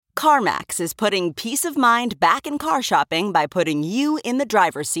CarMax is putting peace of mind back in car shopping by putting you in the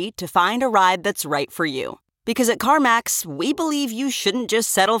driver's seat to find a ride that's right for you. Because at CarMax, we believe you shouldn't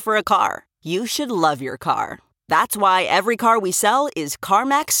just settle for a car. You should love your car. That's why every car we sell is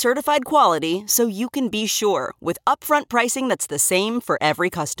CarMax certified quality, so you can be sure with upfront pricing that's the same for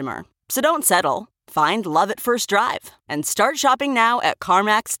every customer. So don't settle. Find love at first drive and start shopping now at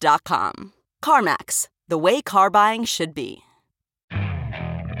CarMax.com. CarMax, the way car buying should be.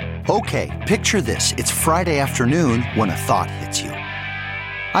 Okay, picture this. It's Friday afternoon when a thought hits you.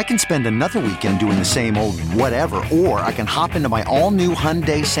 I can spend another weekend doing the same old whatever, or I can hop into my all-new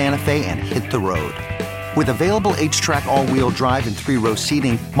Hyundai Santa Fe and hit the road. With available H-Track all-wheel drive and 3-row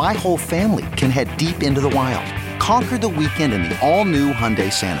seating, my whole family can head deep into the wild. Conquer the weekend in the all-new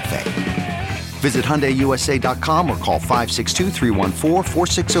Hyundai Santa Fe. Visit HyundaiUSA.com or call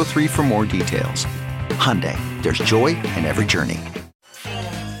 562-314-4603 for more details. Hyundai, there's joy in every journey.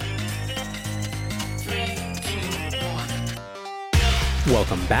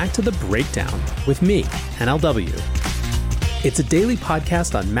 Welcome back to The Breakdown with me, NLW. It's a daily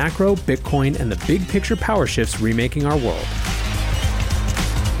podcast on macro, Bitcoin, and the big picture power shifts remaking our world.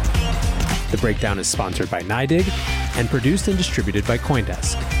 The Breakdown is sponsored by NYDIG and produced and distributed by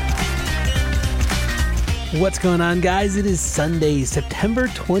CoinDesk. What's going on, guys? It is Sunday, September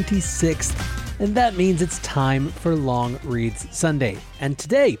 26th, and that means it's time for Long Reads Sunday. And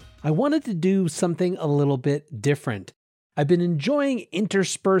today, I wanted to do something a little bit different. I've been enjoying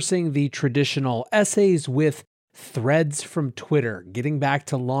interspersing the traditional essays with threads from Twitter, getting back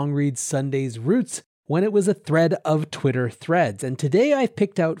to Long Read Sunday's roots when it was a thread of Twitter threads. And today I've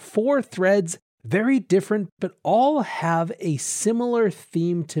picked out 4 threads, very different, but all have a similar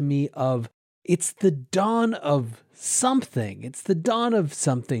theme to me of it's the dawn of something. It's the dawn of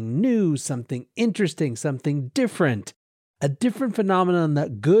something new, something interesting, something different. A different phenomenon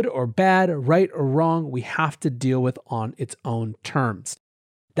that, good or bad, right or wrong, we have to deal with on its own terms.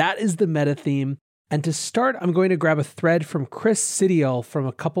 That is the meta theme. And to start, I'm going to grab a thread from Chris Sidiel from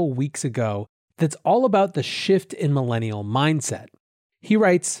a couple weeks ago that's all about the shift in millennial mindset. He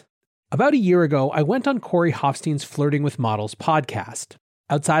writes, about a year ago, I went on Corey Hoffstein's Flirting with Models podcast.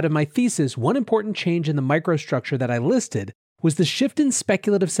 Outside of my thesis, one important change in the microstructure that I listed was the shift in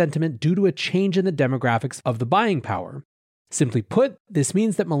speculative sentiment due to a change in the demographics of the buying power. Simply put, this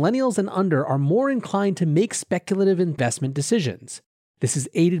means that millennials and under are more inclined to make speculative investment decisions. This is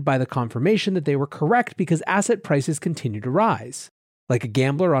aided by the confirmation that they were correct because asset prices continue to rise. Like a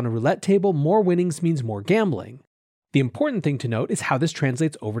gambler on a roulette table, more winnings means more gambling. The important thing to note is how this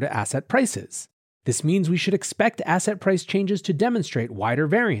translates over to asset prices. This means we should expect asset price changes to demonstrate wider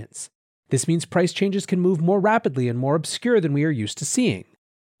variance. This means price changes can move more rapidly and more obscure than we are used to seeing.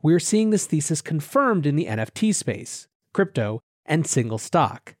 We are seeing this thesis confirmed in the NFT space, crypto, and single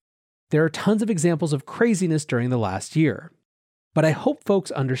stock. There are tons of examples of craziness during the last year. But I hope folks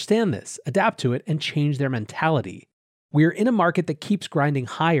understand this, adapt to it, and change their mentality. We are in a market that keeps grinding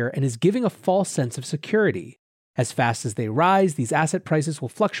higher and is giving a false sense of security. As fast as they rise, these asset prices will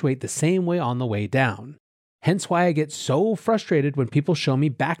fluctuate the same way on the way down. Hence why I get so frustrated when people show me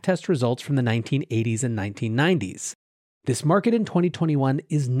backtest results from the 1980s and 1990s. This market in 2021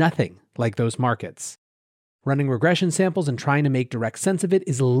 is nothing like those markets. Running regression samples and trying to make direct sense of it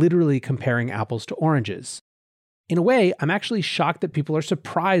is literally comparing apples to oranges. In a way, I'm actually shocked that people are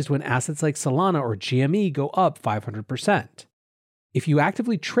surprised when assets like Solana or GME go up 500%. If you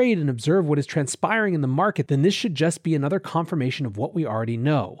actively trade and observe what is transpiring in the market, then this should just be another confirmation of what we already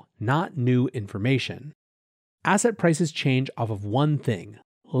know, not new information. Asset prices change off of one thing,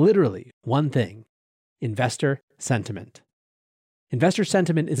 literally one thing: investor sentiment. Investor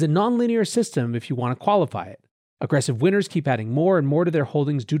sentiment is a nonlinear system if you want to qualify it. Aggressive winners keep adding more and more to their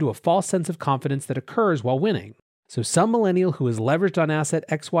holdings due to a false sense of confidence that occurs while winning. So some millennial who is leveraged on asset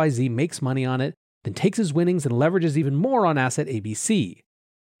XYZ makes money on it, then takes his winnings and leverages even more on asset ABC.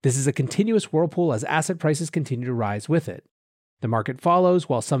 This is a continuous whirlpool as asset prices continue to rise with it. The market follows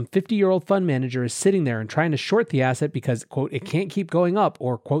while some 50-year-old fund manager is sitting there and trying to short the asset because, quote, it can't keep going up,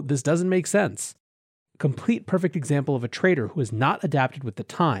 or, quote, this doesn't make sense. Complete perfect example of a trader who has not adapted with the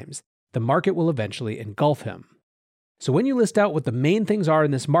times. The market will eventually engulf him. So when you list out what the main things are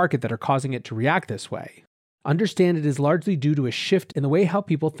in this market that are causing it to react this way, understand it is largely due to a shift in the way how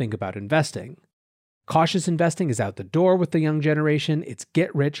people think about investing. Cautious investing is out the door with the young generation. It's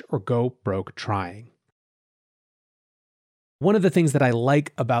get rich or go broke trying. One of the things that I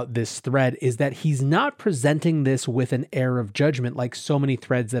like about this thread is that he's not presenting this with an air of judgment like so many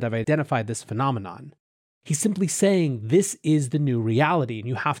threads that have identified this phenomenon. He's simply saying this is the new reality and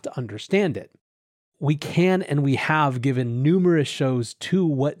you have to understand it. we can and we have given numerous shows to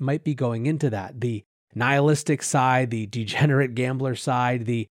what might be going into that. The nihilistic side, the degenerate gambler side,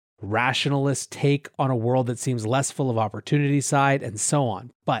 the rationalist take on a world that seems less full of opportunity side, and so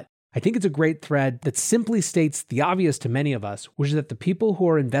on. But I think it's a great thread that simply states the obvious to many of us, which is that the people who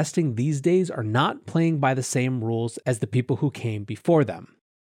are investing these days are not playing by the same rules as the people who came before them.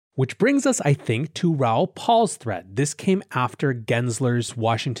 Which brings us, I think, to Raoul Pal's thread. This came after Gensler's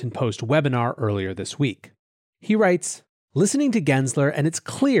Washington Post webinar earlier this week. He writes, listening to Gensler, and it's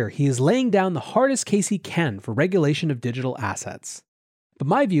clear he is laying down the hardest case he can for regulation of digital assets. But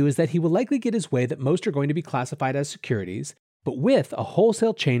my view is that he will likely get his way that most are going to be classified as securities, but with a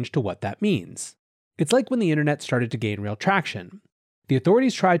wholesale change to what that means. It's like when the internet started to gain real traction. The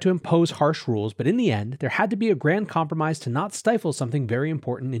authorities tried to impose harsh rules, but in the end, there had to be a grand compromise to not stifle something very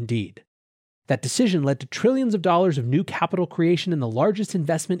important indeed. That decision led to trillions of dollars of new capital creation and the largest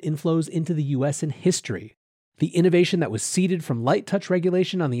investment inflows into the US in history. The innovation that was seeded from light touch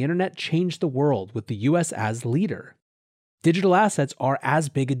regulation on the internet changed the world, with the US as leader. Digital assets are as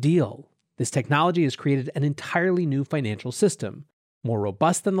big a deal. This technology has created an entirely new financial system, more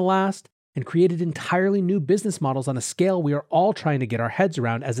robust than the last, and created entirely new business models on a scale we are all trying to get our heads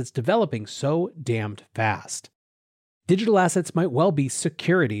around as it's developing so damned fast. Digital assets might well be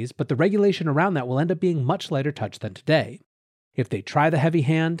securities, but the regulation around that will end up being much lighter touch than today. If they try the heavy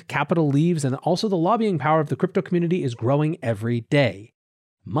hand, capital leaves, and also the lobbying power of the crypto community is growing every day.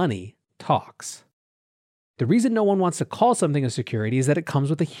 Money talks. The reason no one wants to call something a security is that it comes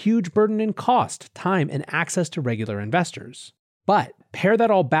with a huge burden in cost, time, and access to regular investors. But pair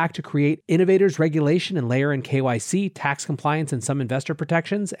that all back to create innovators regulation and layer in KYC, tax compliance, and some investor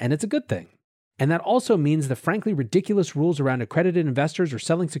protections, and it's a good thing. And that also means the frankly ridiculous rules around accredited investors or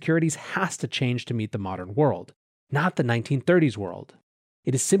selling securities has to change to meet the modern world, not the 1930s world.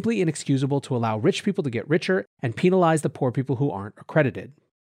 It is simply inexcusable to allow rich people to get richer and penalize the poor people who aren't accredited.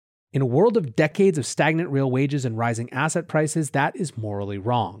 In a world of decades of stagnant real wages and rising asset prices, that is morally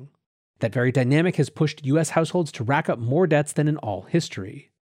wrong. That very dynamic has pushed US households to rack up more debts than in all history.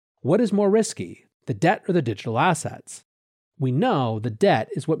 What is more risky, the debt or the digital assets? We know the debt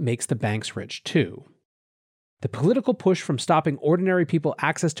is what makes the banks rich too. The political push from stopping ordinary people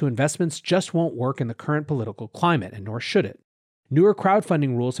access to investments just won't work in the current political climate, and nor should it. Newer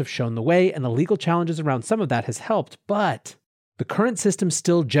crowdfunding rules have shown the way, and the legal challenges around some of that has helped, but the current system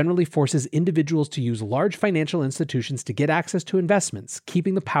still generally forces individuals to use large financial institutions to get access to investments,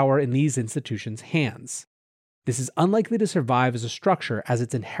 keeping the power in these institutions' hands. This is unlikely to survive as a structure as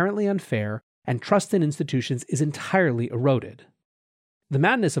it's inherently unfair, and trust in institutions is entirely eroded. The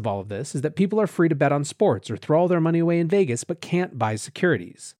madness of all of this is that people are free to bet on sports or throw all their money away in Vegas but can't buy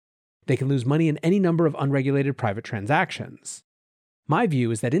securities. They can lose money in any number of unregulated private transactions. My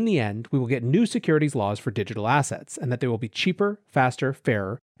view is that in the end, we will get new securities laws for digital assets, and that they will be cheaper, faster,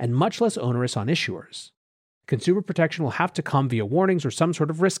 fairer, and much less onerous on issuers. Consumer protection will have to come via warnings or some sort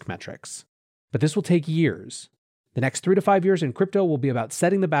of risk metrics. But this will take years. The next 3 to 5 years in crypto will be about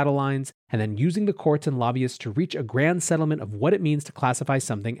setting the battle lines and then using the courts and lobbyists to reach a grand settlement of what it means to classify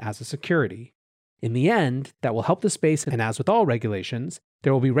something as a security. In the end, that will help the space, and as with all regulations,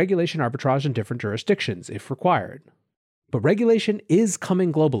 there will be regulation arbitrage in different jurisdictions if required. But regulation is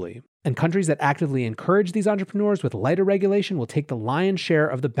coming globally, and countries that actively encourage these entrepreneurs with lighter regulation will take the lion's share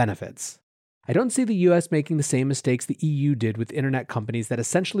of the benefits. I don't see the US making the same mistakes the EU did with internet companies that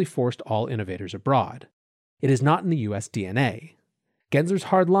essentially forced all innovators abroad. It is not in the US DNA. Gensler's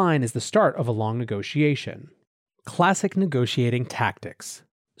hard line is the start of a long negotiation. Classic negotiating tactics.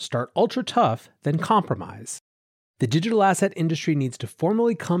 Start ultra tough, then compromise. The digital asset industry needs to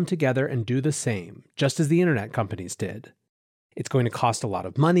formally come together and do the same, just as the internet companies did. It's going to cost a lot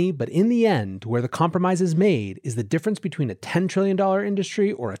of money, but in the end, where the compromise is made is the difference between a $10 trillion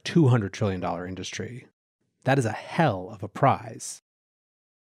industry or a $200 trillion industry. That is a hell of a prize.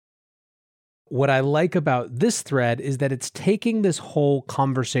 What I like about this thread is that it's taking this whole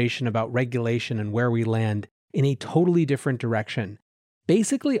conversation about regulation and where we land in a totally different direction,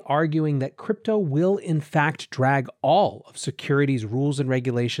 basically arguing that crypto will in fact drag all of securities rules and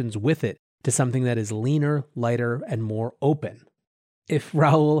regulations with it to something that is leaner, lighter, and more open. If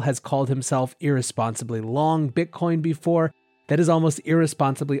Raoul has called himself irresponsibly long Bitcoin before, that is almost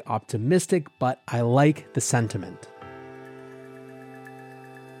irresponsibly optimistic, but I like the sentiment.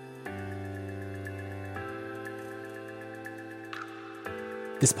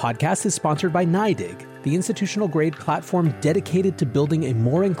 This podcast is sponsored by NYDIG, the institutional-grade platform dedicated to building a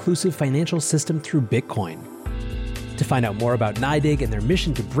more inclusive financial system through Bitcoin. To find out more about NYDIG and their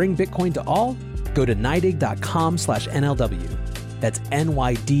mission to bring Bitcoin to all, go to NYDIG.com/NLW. That's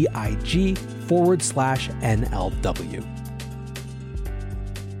NYDIG /NLW.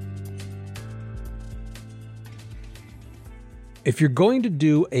 If you're going to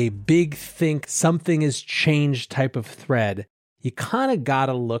do a big think something has changed type of thread, you kind of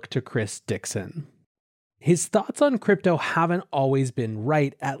gotta look to Chris Dixon. His thoughts on crypto haven't always been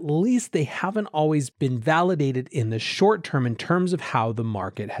right, at least they haven't always been validated in the short term in terms of how the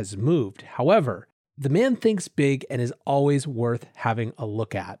market has moved. However, the man thinks big and is always worth having a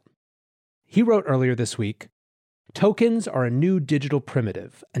look at. He wrote earlier this week, "Tokens are a new digital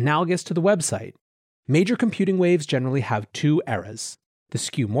primitive, analogous to the website. Major computing waves generally have two eras, the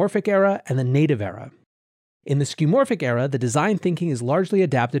skeuomorphic era and the native era. In the skeuomorphic era, the design thinking is largely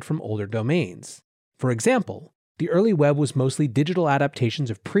adapted from older domains. For example, the early web was mostly digital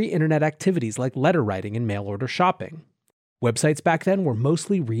adaptations of pre-internet activities like letter writing and mail-order shopping. Websites back then were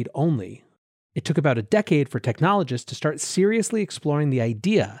mostly read-only. It took about a decade for technologists to start seriously exploring the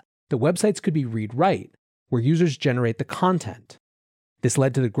idea that websites could be read-write, where users generate the content. This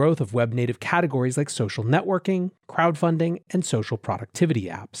led to the growth of web-native categories like social networking, crowdfunding, and social productivity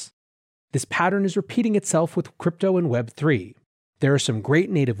apps. This pattern is repeating itself with crypto and Web3. There are some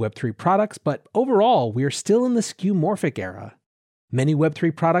great native Web3 products, but overall, we are still in the skeuomorphic era. Many Web3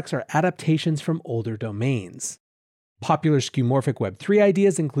 products are adaptations from older domains. Popular skeuomorphic Web3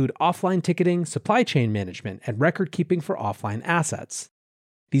 ideas include offline ticketing, supply chain management, and record-keeping for offline assets.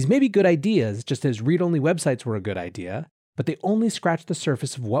 These may be good ideas, just as read-only websites were a good idea, but they only scratch the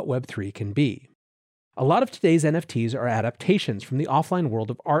surface of what Web3 can be. A lot of today's NFTs are adaptations from the offline world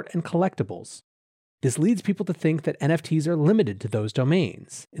of art and collectibles. This leads people to think that NFTs are limited to those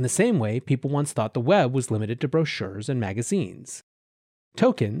domains, in the same way people once thought the web was limited to brochures and magazines.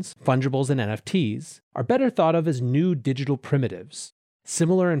 Tokens, fungibles, and NFTs are better thought of as new digital primitives,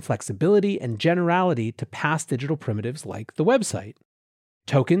 similar in flexibility and generality to past digital primitives like the website.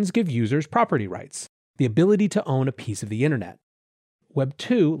 Tokens give users property rights, the ability to own a piece of the internet. Web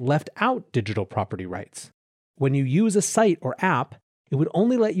 2 left out digital property rights. When you use a site or app, it would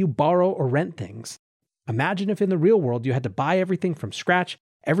only let you borrow or rent things. Imagine if in the real world you had to buy everything from scratch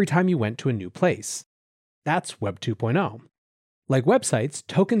every time you went to a new place. That's Web 2.0. Like websites,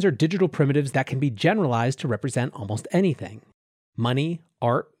 tokens are digital primitives that can be generalized to represent almost anything. Money,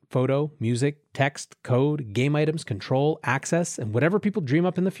 art, photo, music, text, code, game items, control, access, and whatever people dream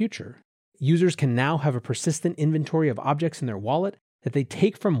up in the future. Users can now have a persistent inventory of objects in their wallet that they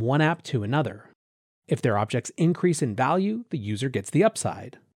take from one app to another. If their objects increase in value, the user gets the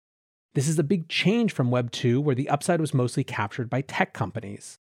upside. This is a big change from Web 2, where the upside was mostly captured by tech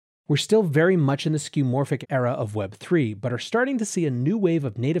companies. We're still very much in the skeuomorphic era of Web 3, but are starting to see a new wave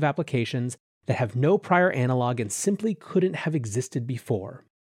of native applications that have no prior analog and simply couldn't have existed before.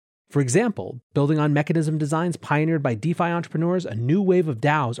 For example, building on mechanism designs pioneered by DeFi entrepreneurs, a new wave of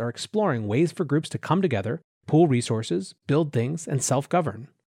DAOs are exploring ways for groups to come together, pool resources, build things, and self-govern.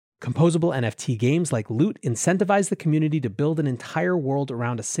 Composable NFT games like Loot incentivize the community to build an entire world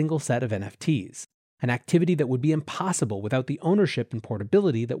around a single set of NFTs, an activity that would be impossible without the ownership and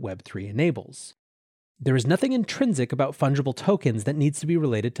portability that Web3 enables. There is nothing intrinsic about fungible tokens that needs to be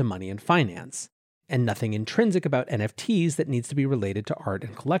related to money and finance, and nothing intrinsic about NFTs that needs to be related to art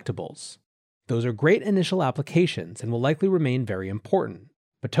and collectibles. Those are great initial applications and will likely remain very important,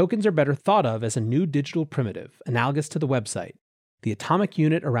 but tokens are better thought of as a new digital primitive, analogous to the website, the atomic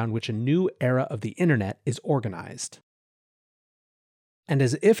unit around which a new era of the internet is organized. And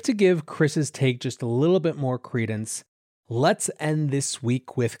as if to give Chris's take just a little bit more credence, let's end this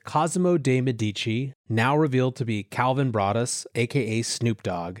week with Cosimo de' Medici, now revealed to be Calvin Broadus, aka Snoop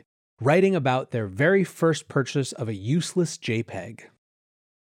Dogg, writing about their very first purchase of a useless JPEG.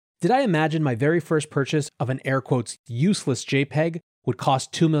 Did I imagine my very first purchase of an air quotes useless JPEG would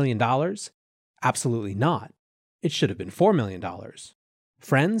cost $2 million? Absolutely not. It should have been $4 million.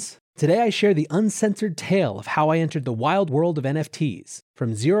 Friends, today I share the uncensored tale of how I entered the wild world of NFTs,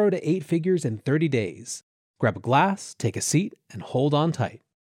 from 0 to 8 figures in 30 days. Grab a glass, take a seat, and hold on tight.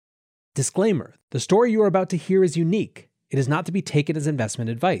 Disclaimer, the story you are about to hear is unique. It is not to be taken as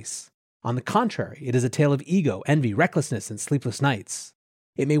investment advice. On the contrary, it is a tale of ego, envy, recklessness, and sleepless nights.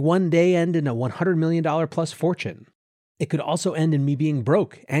 It may one day end in a $100 million plus fortune. It could also end in me being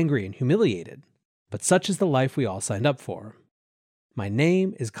broke, angry, and humiliated. But such is the life we all signed up for. My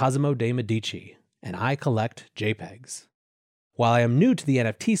name is Cosimo de' Medici, and I collect JPEGs. While I am new to the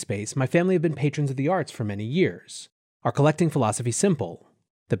NFT space, my family have been patrons of the arts for many years. Our collecting philosophy is simple: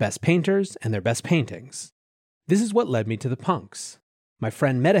 the best painters and their best paintings. This is what led me to the punks. My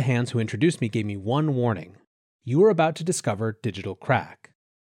friend Metahands, who introduced me, gave me one warning: you are about to discover digital crack.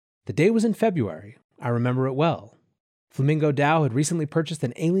 The day was in February. I remember it well. Flamingo DAO had recently purchased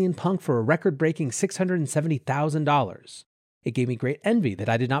an alien punk for a record-breaking $670,000. It gave me great envy that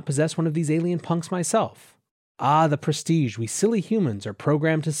I did not possess one of these alien punks myself. Ah, the prestige we silly humans are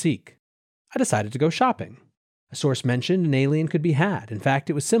programmed to seek. I decided to go shopping. A source mentioned an alien could be had. In fact,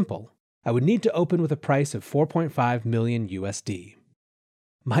 it was simple. I would need to open with a price of 4.5 million USD.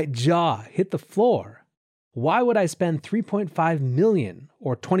 My jaw hit the floor. Why would I spend 3.5 million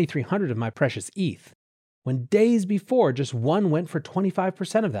or 2,300 of my precious ETH when days before just one went for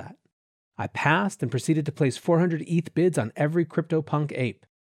 25% of that? I passed and proceeded to place 400 ETH bids on every CryptoPunk ape.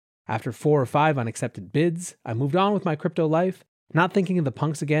 After 4 or 5 unaccepted bids, I moved on with my crypto life, not thinking of the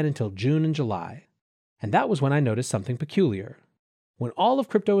punks again until June and July. And that was when I noticed something peculiar. When all of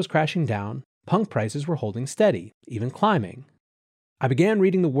crypto was crashing down, punk prices were holding steady, even climbing. I began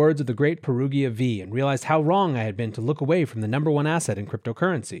reading the words of the great Perugia V and realized how wrong I had been to look away from the number one asset in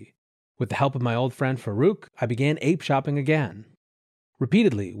cryptocurrency. With the help of my old friend Farouk, I began ape shopping again.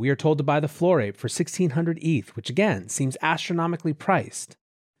 Repeatedly, we are told to buy the floor ape for 1,600 ETH, which again seems astronomically priced.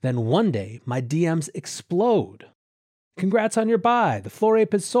 Then one day, my DMs explode. Congrats on your buy, the floor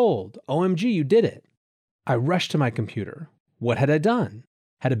ape has sold. OMG, you did it. I rushed to my computer. What had I done?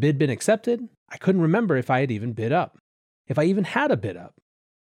 Had a bid been accepted? I couldn't remember if I had even bid up. If I even had a bid up.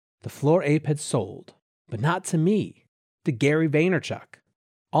 The floor ape had sold, but not to me, to Gary Vaynerchuk.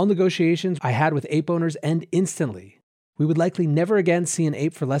 All negotiations I had with ape owners end instantly. We would likely never again see an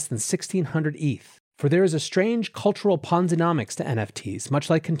ape for less than 1,600 ETH, for there is a strange cultural Ponzinomics to NFTs, much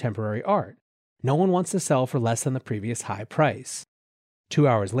like contemporary art. No one wants to sell for less than the previous high price. 2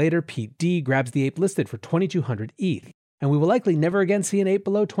 hours later, Pete D grabs the ape listed for 2,200 ETH, and we will likely never again see an ape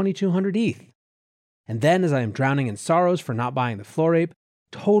below 2,200 ETH. And then, as I am drowning in sorrows for not buying the floor ape,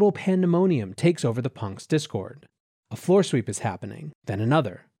 total pandemonium takes over the punks' Discord. A floor sweep is happening, then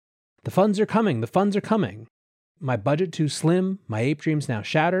another. The funds are coming, the funds are coming. My budget too slim, my ape dreams now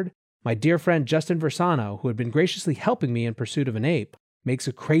shattered, my dear friend Justin Versano, who had been graciously helping me in pursuit of an ape, makes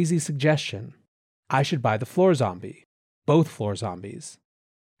a crazy suggestion. I should buy the floor zombie. Both floor zombies.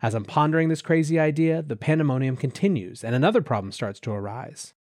 As I'm pondering this crazy idea, the pandemonium continues, and another problem starts to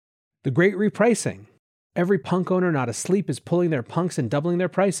arise. The great repricing. Every punk owner not asleep is pulling their punks and doubling their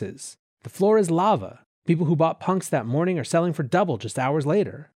prices. The floor is lava. People who bought punks that morning are selling for double just hours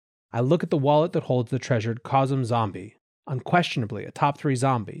later. I look at the wallet that holds the treasured Cosm Zombie, unquestionably a top 3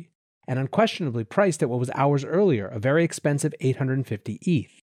 zombie, and unquestionably priced at what was hours earlier a very expensive 850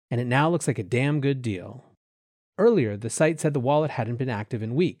 ETH, and it now looks like a damn good deal. Earlier, the site said the wallet hadn't been active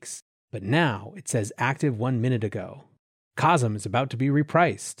in weeks, but now it says active 1 minute ago. Cosm is about to be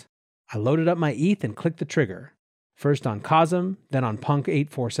repriced. I loaded up my ETH and clicked the trigger. First on Cosm, then on Punk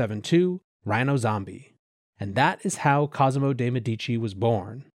 8472, Rhino Zombie. And that is how Cosimo de' Medici was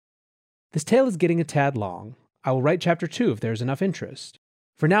born. This tale is getting a tad long. I will write chapter 2 if there is enough interest.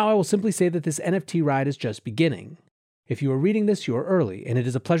 For now, I will simply say that this NFT ride is just beginning. If you are reading this, you are early, and it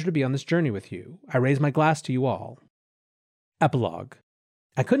is a pleasure to be on this journey with you. I raise my glass to you all. Epilogue.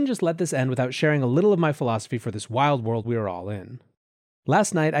 I couldn't just let this end without sharing a little of my philosophy for this wild world we are all in.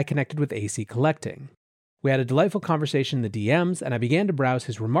 Last night, I connected with AC Collecting. We had a delightful conversation in the DMs, and I began to browse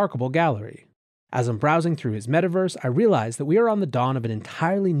his remarkable gallery. As I'm browsing through his metaverse, I realize that we are on the dawn of an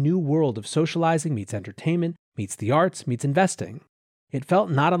entirely new world of socializing meets entertainment, meets the arts, meets investing. It felt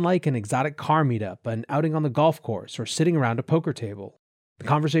not unlike an exotic car meetup, an outing on the golf course, or sitting around a poker table. The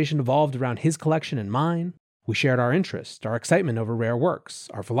conversation evolved around his collection and mine. We shared our interests, our excitement over rare works,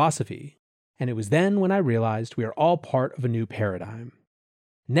 our philosophy. And it was then when I realized we are all part of a new paradigm.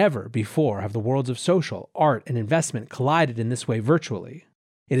 Never before have the worlds of social, art, and investment collided in this way virtually.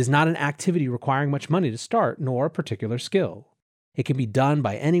 It is not an activity requiring much money to start, nor a particular skill. It can be done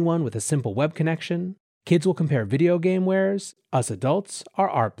by anyone with a simple web connection. Kids will compare video game wares. Us adults are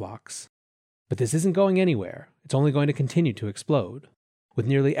art blocks. But this isn't going anywhere. It's only going to continue to explode. With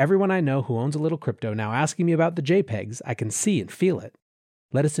nearly everyone I know who owns a little crypto now asking me about the JPEGs, I can see and feel it.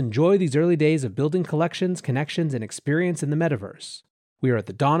 Let us enjoy these early days of building collections, connections, and experience in the metaverse. We are at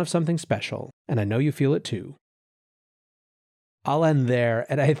the dawn of something special, and I know you feel it too. I'll end there,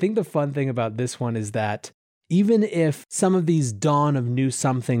 and I think the fun thing about this one is that even if some of these dawn of new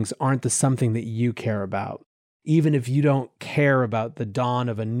somethings aren't the something that you care about, even if you don't care about the dawn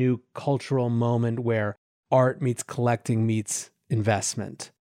of a new cultural moment where art meets collecting meets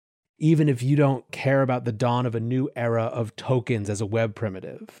investment, even if you don't care about the dawn of a new era of tokens as a web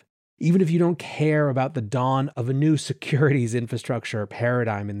primitive, even if you don't care about the dawn of a new securities infrastructure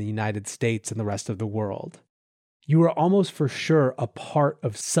paradigm in the United States and the rest of the world, you are almost for sure a part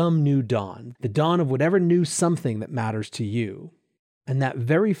of some new dawn, the dawn of whatever new something that matters to you. And that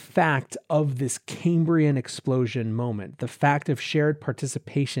very fact of this Cambrian explosion moment, the fact of shared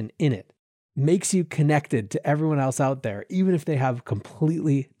participation in it, makes you connected to everyone else out there, even if they have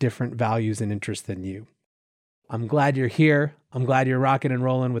completely different values and interests than you. I'm glad you're here. I'm glad you're rocking and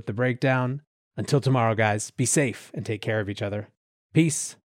rolling with the breakdown. Until tomorrow, guys, be safe and take care of each other. Peace.